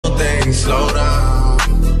everything slow down.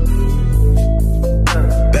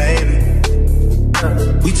 Baby,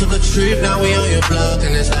 we took a trip, now we on your block,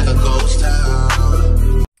 and it's like a ghost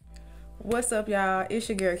town. What's up, y'all? It's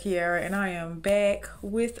your girl Kerra, and I am back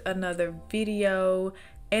with another video.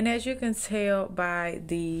 And as you can tell by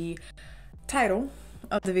the title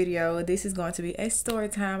of the video, this is going to be a story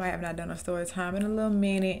time. I have not done a story time in a little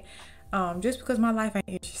minute, just because my life ain't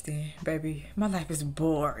interesting, baby. My life is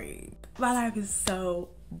boring. My life is so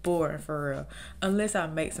boring, for real, unless I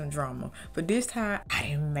make some drama. But this time I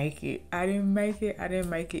didn't make it.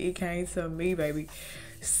 It came to me, baby.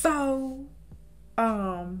 So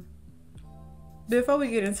before we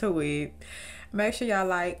get into it, make sure y'all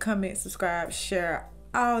like, comment, subscribe, share,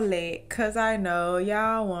 all that, cause I know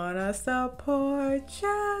y'all wanna support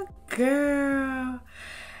your girl.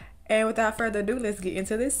 And without further ado, let's get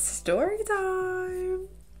into this story time.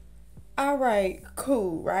 All right,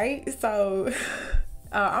 cool, right? So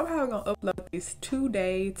I'm probably gonna upload this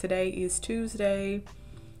today. Today is Tuesday,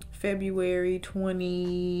 February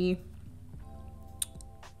 27th.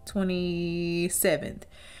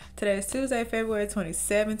 Today is Tuesday, February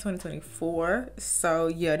 27th, 2024. So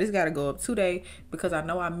yeah, this gotta go up today because I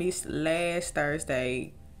know I missed last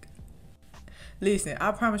Thursday. Listen,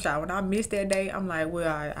 I promise y'all, when I missed that day, I'm like,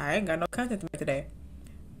 well, I ain't got no content to make today.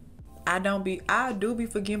 I do be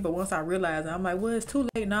forgetting, but once I realize it, I'm like, well, it's too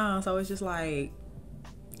late now. So it's just like,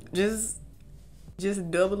 just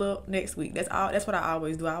double up next week. That's what I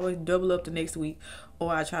always do. I always double up the next week,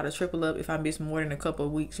 or I try to triple up if I miss more than a couple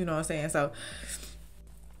of weeks. You know what I'm saying? So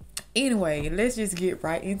anyway, let's just get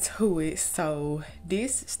right into it. So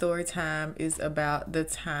this story time is about the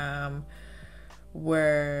time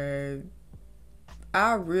where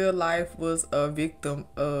our real life was a victim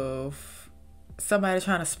of somebody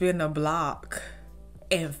trying to spin the block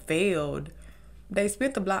and failed. They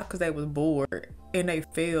spent the block because they was bored and they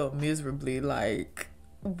failed miserably. Like,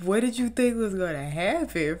 what did you think was gonna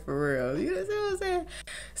happen, for real? You know what I'm saying?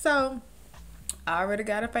 So I already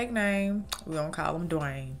got a fake name. We're gonna call him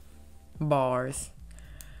Dwayne. Bars.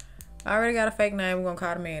 I already got a fake name. We're gonna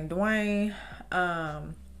call the man Dwayne.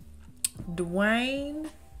 Dwayne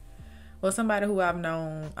was somebody who I've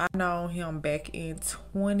known him back in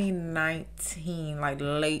 2019, like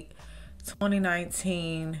late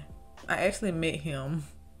 2019. I actually met him.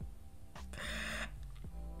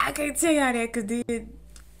 I can't tell y'all that because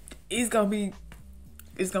it's gonna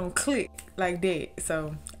click like that.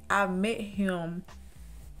 So I met him,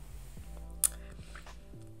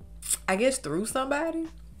 I guess, through somebody.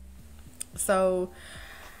 So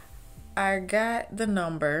I got the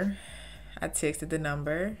number. I texted the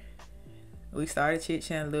number. We started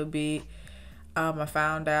chit-chatting a little bit. I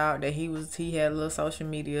found out that he had a little social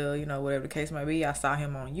media, you know, whatever the case might be. I saw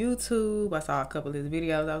him on YouTube. I saw a couple of his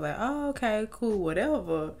videos. I was like, oh, okay, cool,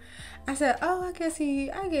 whatever. I said, oh, I guess he,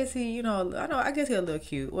 you know, I guess he a little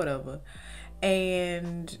cute, whatever.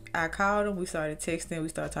 And I called him. We started texting. We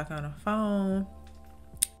started talking on the phone.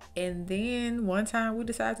 And then one time we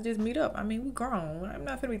decided to just meet up. I mean, we grown. I'm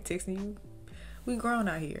not gonna be texting you. We grown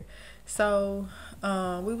out here. So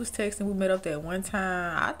we was texting. We met up that one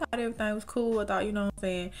time. I thought everything was cool. I thought, you know what I'm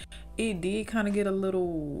saying, it did kind of get a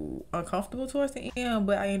little uncomfortable towards the end,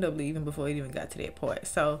 but I ended up leaving before it even got to that part.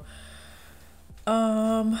 So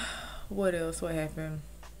what else? What happened?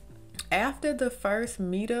 After the first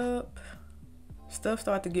meetup, stuff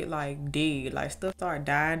started to get like dead. Like, stuff started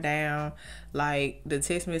dying down. Like, the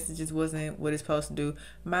text messages wasn't what it's supposed to do.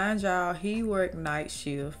 Mind y'all, he worked night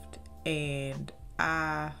shift, and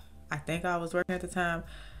I think I was working at the time.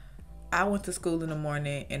 I went to school in the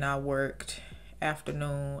morning and I worked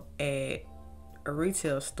afternoon at a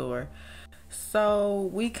retail store. So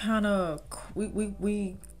we kind of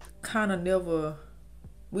never,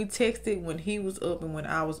 we texted when he was up and when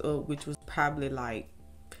I was up, which was probably like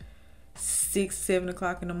 6-7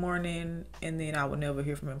 o'clock in the morning, and then I would never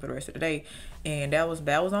hear from him for the rest of the day. And that was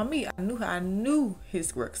on me. I knew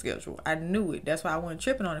his work schedule. I knew it. That's why I wasn't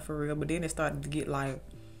tripping on it for real. But then it started to get like,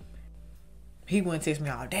 he wouldn't text me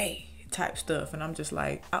all day type stuff, and I'm just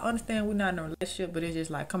like, I understand we're not in a relationship, but it's just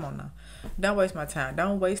like, come on now, don't waste my time,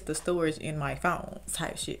 don't waste the storage in my phone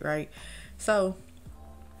type shit, right? So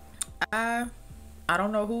I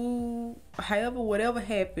don't know who, however, whatever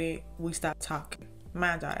happened, we stopped talking.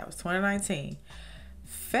 Mind y'all, that was 2019.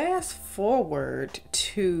 Fast forward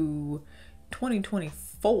to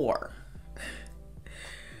 2024,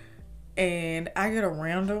 and I get a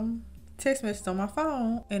random text message on my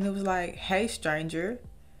phone, and it was like, hey stranger.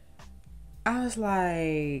 I was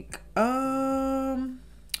like, who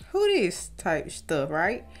this type stuff,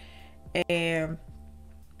 right? And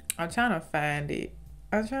I'm trying to find it.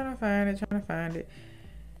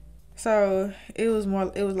 So it was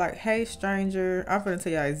like, hey stranger. I'm gonna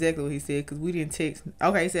tell y'all exactly what he said because we didn't text.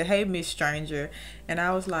 Okay, he said, hey Miss Stranger, and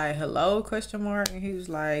I was like, hello question mark, and he was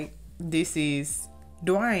like, this is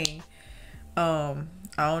Dwayne. I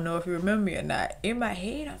don't know if you remember me or not. In my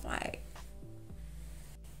head, I'm like,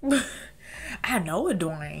 I know a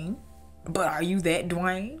Dwayne, but are you that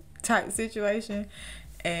Dwayne type situation?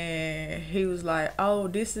 And he was like, oh,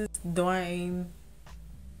 this is Dwayne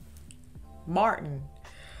Martin.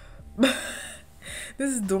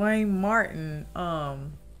 This is Dwayne Martin.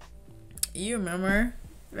 You remember?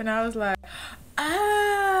 And I was like,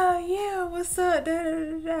 yeah, what's up? Da, da,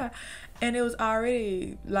 da, da. And it was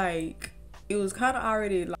already like, it was kind of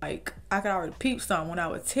already like, I could already peep something. When I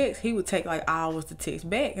would text, he would take like hours to text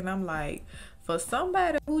back. And I'm like, for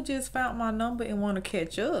somebody who just found my number and want to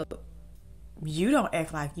catch up, you don't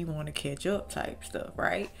act like you want to catch up type stuff,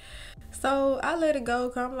 right? So I let it go.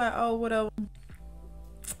 Cause I'm like, oh, whatever.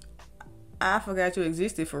 I forgot you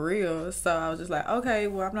existed for real. So I was just like, okay,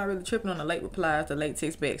 well, I'm not really tripping on the late replies, the late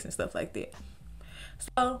text backs and stuff like that.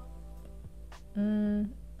 So, my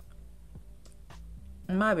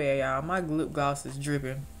bad, y'all. My lip gloss is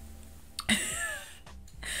dripping.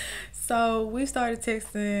 So we started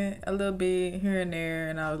texting a little bit here and there,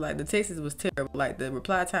 and I was like, the texts was terrible. Like the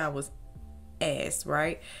reply time was ass,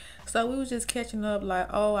 right? So we was just catching up like,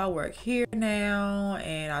 oh, I work here now,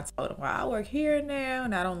 and I told him, well, I work here now,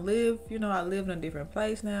 and I don't live, I live in a different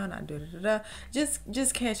place now, and I da.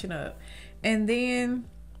 Just catching up. And then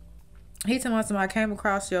he told me, I came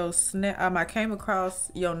across your snap, I came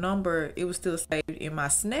across your number, it was still saved in my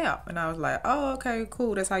snap, and I was like, oh, okay,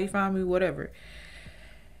 cool, that's how you find me, whatever.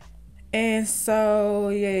 And so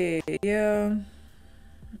yeah.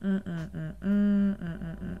 And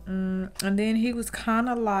then he was kind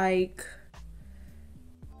of like,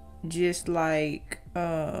 just like,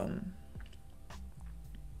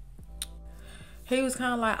 he was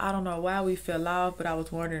kind of like, I don't know why we fell off, but I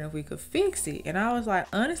was wondering if we could fix it. And I was like,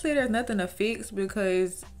 honestly, there's nothing to fix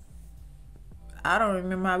because I don't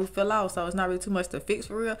remember how we fell off, so it's not really too much to fix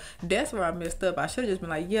for real. That's where I messed up. I should have just been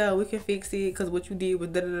like, yeah, we can fix it because what you did was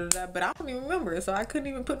da da da. But I don't even remember it, so I couldn't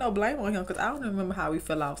even put no blame on him because I don't even remember how we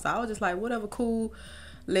fell off. So I was just like, whatever, cool,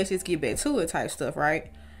 let's just get back to it type stuff,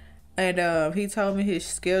 right? And he told me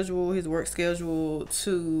his work schedule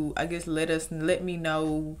to, I guess, let me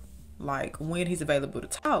know like when he's available to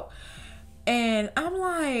talk. And I'm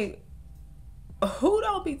like, who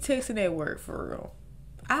don't be texting at work for real?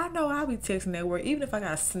 I know I'll be texting at work, even if I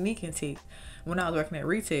got a sneaking text when I was working at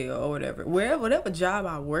retail or whatever. Whatever job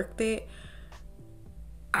I worked at,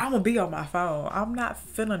 I'm going to be on my phone. I'm not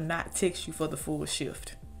finna not text you for the full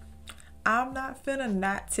shift. I'm not finna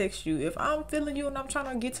not text you. If I'm feeling you and I'm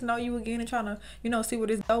trying to get to know you again and trying to, see what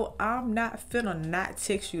it's go, I'm not finna not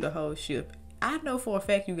text you the whole shift. I know for a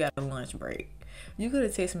fact you got a lunch break. You could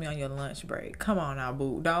have texted me on your lunch break. Come on now,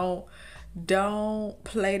 boo. Don't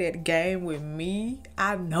play that game with me.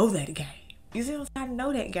 I know that game. You see what I'm saying? I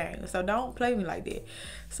know that game. So don't play me like that.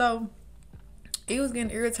 So it was getting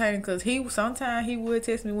irritating because sometimes he would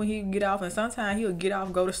text me when he would get off, and sometimes he would get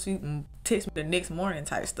off, go to sleep, and text me the next morning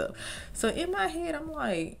type stuff. So in my head, I'm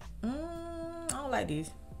like, I don't like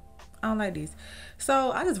this.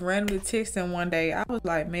 So I just randomly texted him one day. I was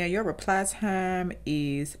like, man, your reply time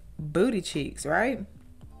is booty cheeks, right?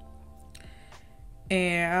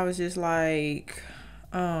 And I was just like,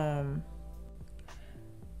 I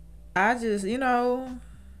just, let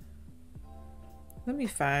me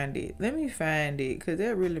find it because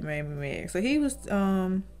that really made me mad. So he was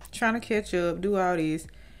trying to catch up, do all this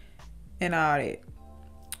and all that,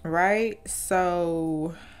 right?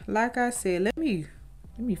 So like I said, let me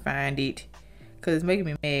find it because it's making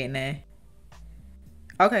me mad now.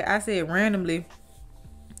 Okay, I said randomly.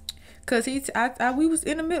 Cause we was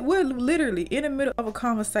we're literally in the middle of a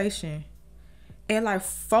conversation at like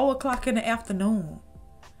 4 o'clock in the afternoon,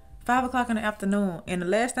 5 o'clock in the afternoon. And the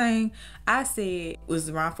last thing I said was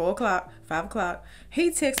around 4 o'clock, 5 o'clock. He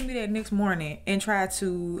texted me that next morning and tried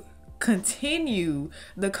to continue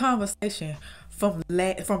the conversation from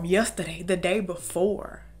yesterday, the day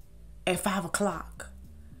before, at 5 o'clock.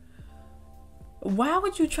 Why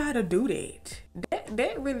would you try to do that?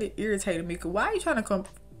 That really irritated me. Cause why are you trying to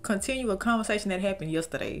continue a conversation that happened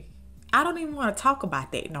yesterday? I don't even want to talk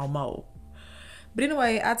about that no more. But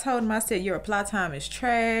anyway, I told him, I said, your reply time is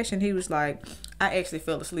trash. And he was like, I actually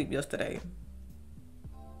fell asleep yesterday.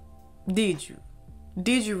 Did you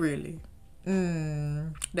really?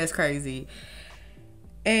 That's crazy.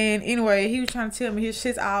 And anyway, he was trying to tell me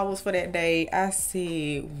his hours for that day. I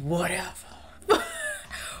said, whatever.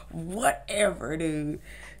 Whatever, dude.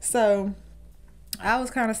 So I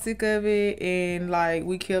was kind of sick of it, and like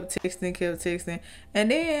we kept texting,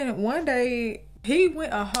 and then one day he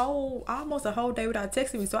went almost a whole day without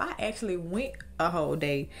texting me. So I actually went a whole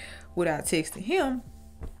day without texting him,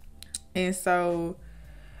 and so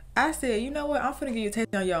I said, you know what, I'm finna give you a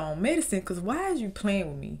text on your own medicine, because why is you playing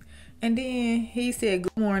with me? And then he said,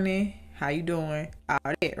 good morning, how you doing, all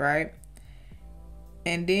that, right?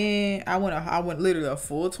 And then I went literally a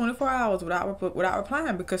full 24 hours without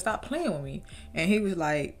replying, because stop playing with me. And he was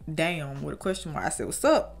like, damn, with a question mark. I said, what's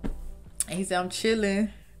up? And he said, I'm chilling,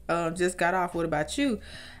 just got off, what about you?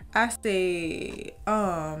 I said,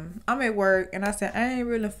 I'm at work, and I said, I ain't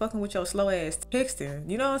really fucking with your slow ass texting.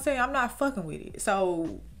 You know what I'm saying? I'm not fucking with it.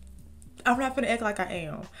 So I'm not finna act like I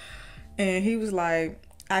am. And he was like,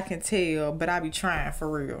 I can tell, but I be trying for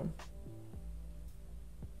real.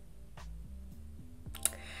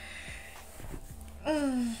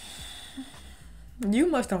 You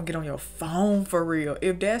must don't get on your phone for real.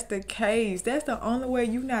 If that's the case, that's the only way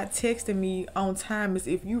you not texting me on time, is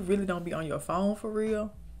if you really don't be on your phone for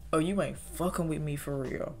real, or you ain't fucking with me for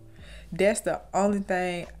real. That's the only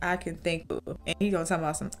thing I can think of. And he gonna talk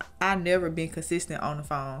about I never been consistent on the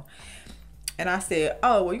phone. And I said,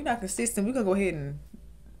 oh, well, you're not consistent. We're gonna go ahead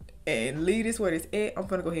and leave this where it's at. I'm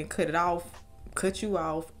gonna go ahead and cut you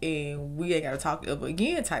off, and we ain't gotta talk ever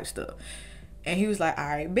again type stuff. And he was like, all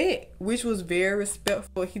right, bet, which was very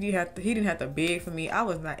respectful. He didn't have to beg for me. I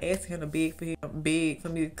was not asking him to beg for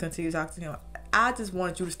me to continue talking to him. I just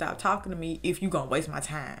wanted you to stop talking to me if you gonna waste my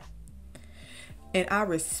time. And I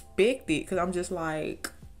respect it, because I'm just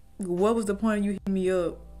like, what was the point of you hitting me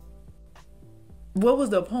up? What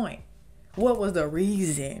was the point? What was the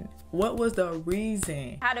reason? What was the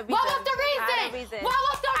reason? What was the reason? What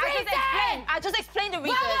was the reason? I just explained the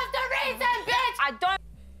reason. What was the reason, bitch? I don't.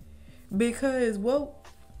 Because, well,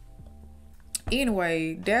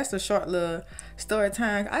 anyway, that's a short little story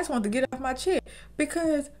time. I just want to get off my chest,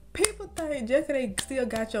 because people think just 'cause they still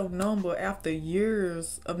got your number after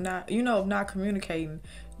years of not communicating,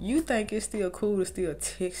 you think it's still cool to still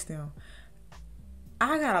text them.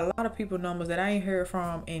 I got a lot of people numbers that I ain't heard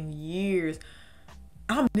from in years.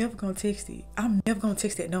 I'm never gonna text it. I'm never gonna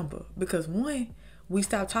text that number, because one, we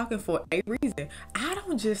stopped talking for a reason. I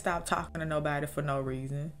don't just stop talking to nobody for no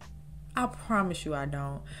reason. I promise you I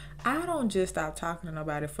don't. I don't just stop talking to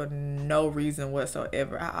nobody for no reason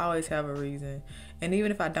whatsoever. I always have a reason. And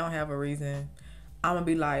even if I don't have a reason, I'm gonna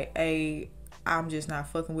be like, hey, I'm just not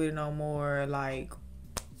fucking with it no more. Like,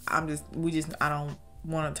 I don't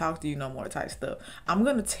want to talk to you no more type stuff. I'm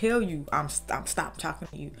gonna tell you I'm stop talking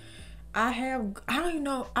to you. I don't even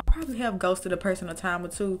know, I probably have ghosted a person a time or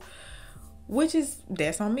two,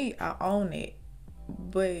 that's on me. I own it.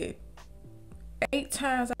 But 8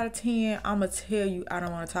 times out of 10, I'm gonna tell you I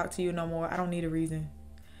don't want to talk to you no more. I don't need a reason.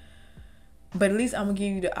 But at least I'm gonna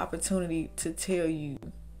give you the opportunity to tell you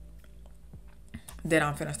that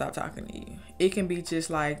I'm finna stop talking to you. It can be just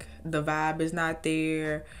like the vibe is not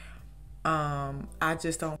there. I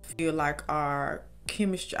just don't feel like our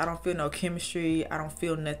chemistry. I don't feel no chemistry. I don't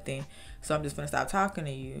feel nothing. So I'm just gonna stop talking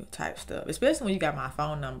to you type stuff. Especially when you got my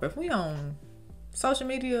phone number. If we on social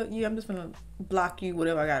media, yeah, I'm just gonna block you,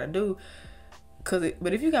 whatever I gotta do.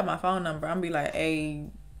 But if you got my phone number, I'm be like, hey,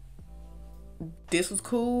 this was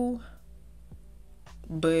cool,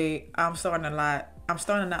 but I'm starting to not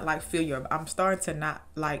feel your vibes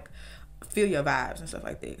and stuff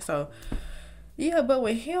like that. So yeah, but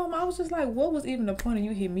with him, I was just like, what was even the point of you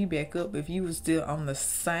hitting me back up if you was still on the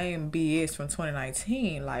same BS from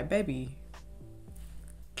 2019? Like, baby,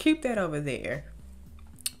 keep that over there.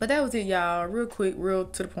 But that was it, y'all. Real quick, real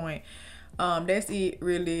to the point. That's it,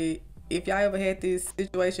 really. If y'all ever had this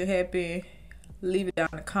situation happen, leave it down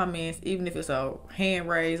in the comments, even if it's a hand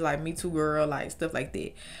raise, like me too girl, like stuff like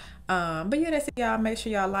that. But yeah, that's it, y'all. Make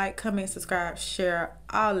sure y'all like, comment, subscribe, share,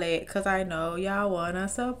 all that, because I know y'all wanna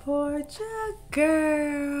support your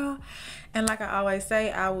girl. And like I always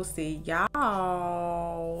say, I will see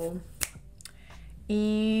y'all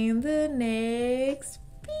in the next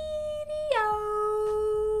video.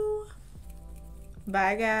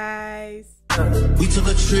 Bye, guys. We took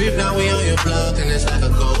a trip, now we on your block, and it's like a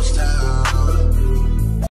ghost town.